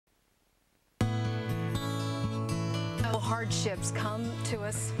Hardships come to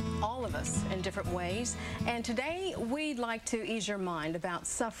us, all of us, in different ways. And today, we'd like to ease your mind about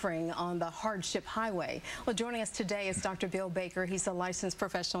suffering on the hardship highway. Well, joining us today is Dr. Bill Baker. He's a licensed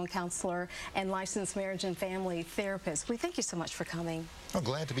professional counselor and licensed marriage and family therapist. We thank you so much for coming. Oh,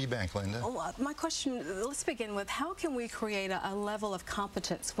 glad to be back, Linda. My question, let's begin with, how can we create a level of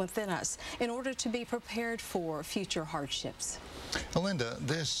competence within us in order to be prepared for future hardships? Well, Linda,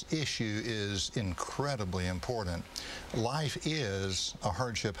 this issue is incredibly important. Life is a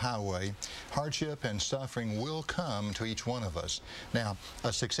hardship highway. Hardship and suffering will come to each one of us. Now,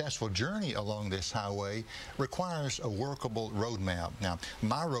 a successful journey along this highway requires a workable roadmap. Now,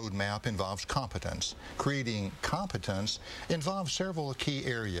 my roadmap involves competence. Creating competence involves several key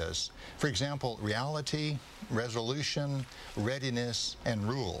areas. For example, reality, resolution, readiness, and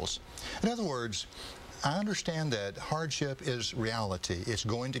rules. In other words, I understand that hardship is reality. It's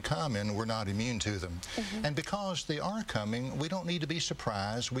going to come and we're not immune to them. And because they are coming, we don't need to be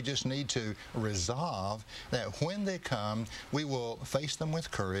surprised. We just need to resolve that when they come, we will face them with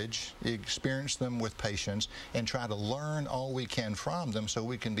courage, experience them with patience, and try to learn all we can from them so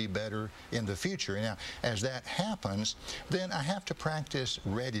we can be better in the future. Now, as that happens, then I have to practice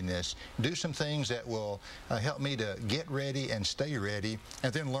readiness, do some things that will help me to get ready and stay ready,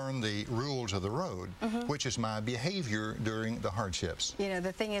 and then learn the rules of the road. Which is my behavior during the hardships. You know,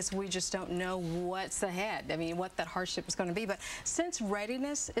 the thing is, we just don't know what's ahead. I mean, what that hardship is going to be. But since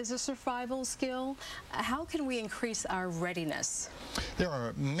readiness is a survival skill, how can we increase our readiness? There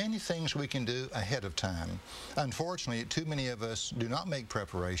are many things we can do ahead of time. Unfortunately, too many of us do not make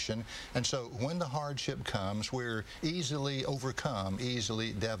preparation, and so when the hardship comes, we're easily overcome,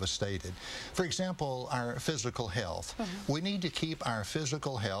 easily devastated. For example, our physical health. We need to keep our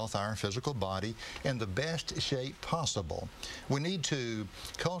physical health, our physical body, in the best shape possible. We need to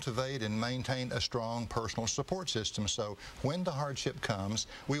cultivate and maintain a strong personal support system so when the hardship comes,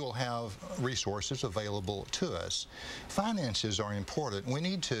 we will have resources available to us. Finances are important. We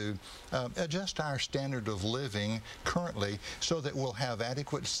need to adjust our standard of living currently so that we'll have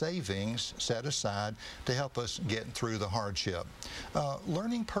adequate savings set aside to help us get through the hardship.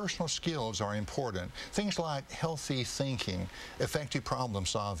 Learning personal skills are important. Things like healthy thinking, effective problem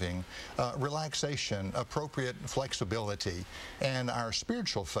solving, relaxation, appropriate flexibility, and our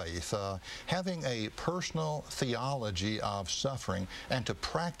spiritual faith, having a personal theology of suffering and to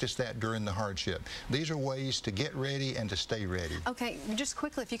practice that during the hardship. These are ways to get ready and to stay ready. Okay, just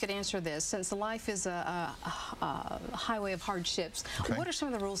quickly, if you could answer this, since life is a highway of hardships, what are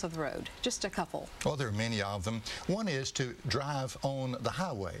some of the rules of the road? Just a couple. Well, there are many of them. One is to drive on the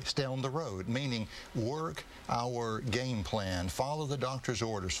highway, stay on the road, meaning work our game plan, follow the doctor's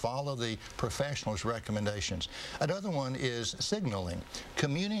orders, follow the professional's recommendations. Another one is signaling,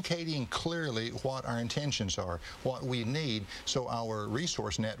 communicating clearly what our intentions are, what we need, so our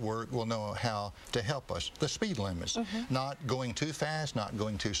resource network will know how to help us. The speed limits, not going too fast, not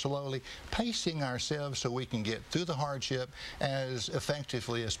going too slowly, pacing ourselves so we can get through the hardship as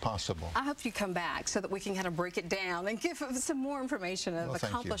effectively as possible. I hope you come back so that we can kind of break it down and give us some more information of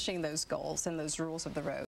accomplishing those goals and those rules of the road.